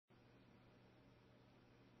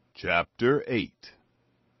Chapter 8.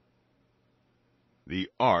 The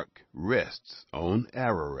ark rests on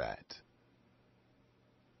Ararat.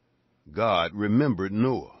 God remembered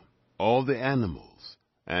Noah, all the animals,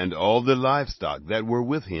 and all the livestock that were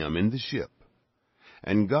with him in the ship.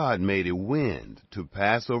 And God made a wind to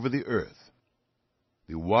pass over the earth.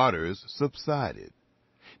 The waters subsided.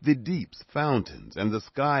 The deep's fountains and the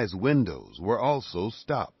sky's windows were also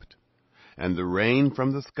stopped, and the rain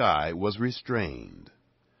from the sky was restrained.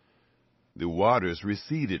 The waters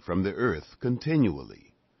receded from the earth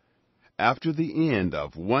continually. After the end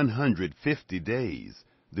of 150 days,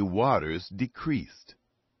 the waters decreased.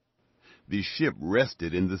 The ship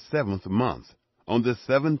rested in the 7th month, on the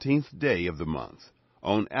 17th day of the month,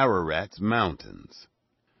 on Ararat's mountains.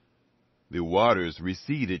 The waters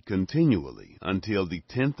receded continually until the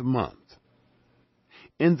 10th month.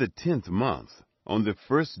 In the 10th month, on the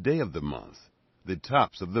 1st day of the month, the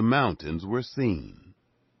tops of the mountains were seen.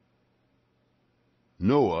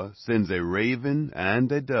 Noah sends a raven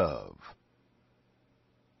and a dove.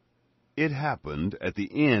 It happened at the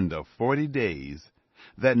end of 40 days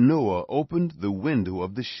that Noah opened the window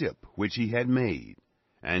of the ship which he had made,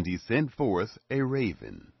 and he sent forth a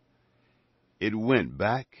raven. It went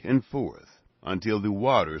back and forth until the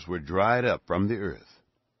waters were dried up from the earth.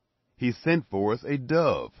 He sent forth a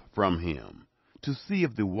dove from him to see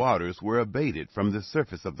if the waters were abated from the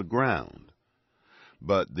surface of the ground.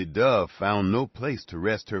 But the dove found no place to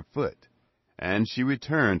rest her foot, and she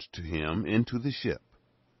returned to him into the ship,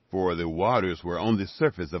 for the waters were on the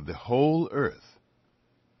surface of the whole earth.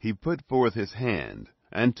 He put forth his hand,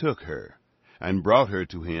 and took her, and brought her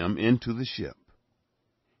to him into the ship.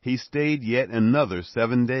 He stayed yet another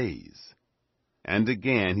 7 days, and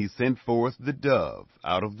again he sent forth the dove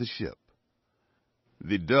out of the ship.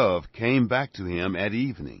 The dove came back to him at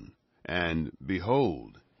evening, and,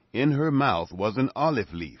 behold, in her mouth was an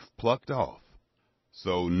olive leaf plucked off.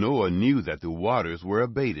 So Noah knew that the waters were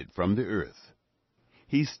abated from the earth.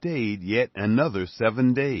 He stayed yet another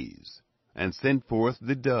 7 days, and sent forth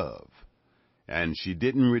the dove, and she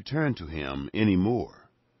didn't return to him any more.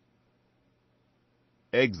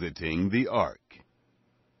 Exiting the ark.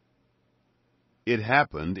 It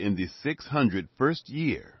happened in the 601st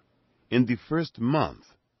year, in the 1st month,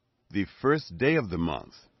 the 1st day of the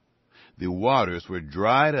month. The waters were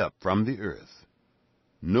dried up from the earth.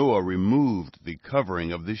 Noah removed the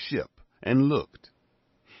covering of the ship and looked.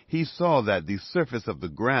 He saw that the surface of the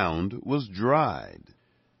ground was dried.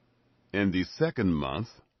 In the 2nd month,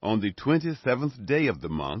 on the 27th day of the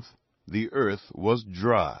month, the earth was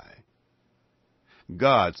dry.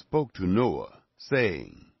 God spoke to Noah,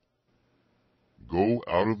 saying, "Go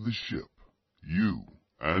out of the ship, you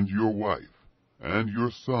and your wife and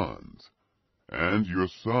your sons, and your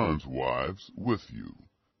sons' wives with you.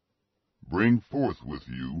 Bring forth with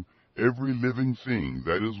you every living thing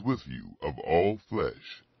that is with you of all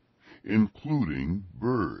flesh, including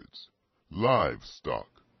birds, livestock,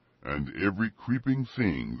 and every creeping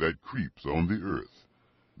thing that creeps on the earth,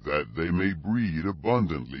 that they may breed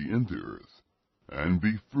abundantly in the earth, and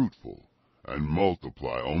be fruitful, and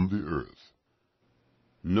multiply on the earth."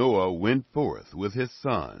 Noah went forth with his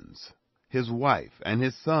sons, his wife and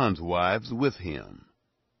his sons' wives with him.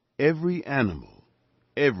 Every animal,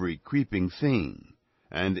 every creeping thing,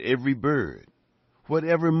 and every bird,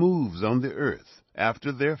 whatever moves on the earth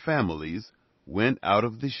after their families, went out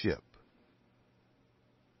of the ship.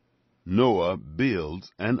 Noah builds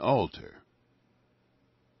an altar.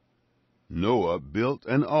 Noah built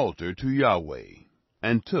an altar to Yahweh,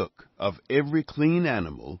 and took of every clean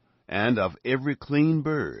animal and of every clean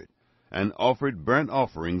bird, and offered burnt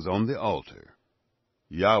offerings on the altar.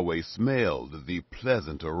 Yahweh smelled the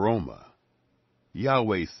pleasant aroma.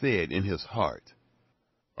 Yahweh said in his heart,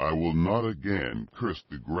 "I will not again curse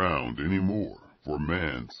the ground any more for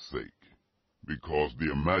man's sake, because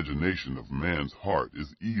the imagination of man's heart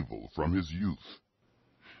is evil from his youth.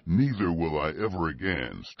 Neither will I ever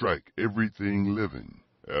again strike everything living,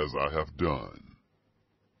 as I have done.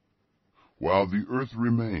 While the earth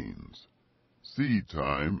remains, seed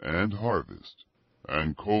time and harvest,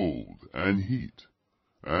 and cold and heat,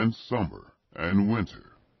 and summer and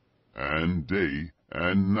winter, and day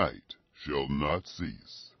and night shall not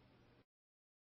cease."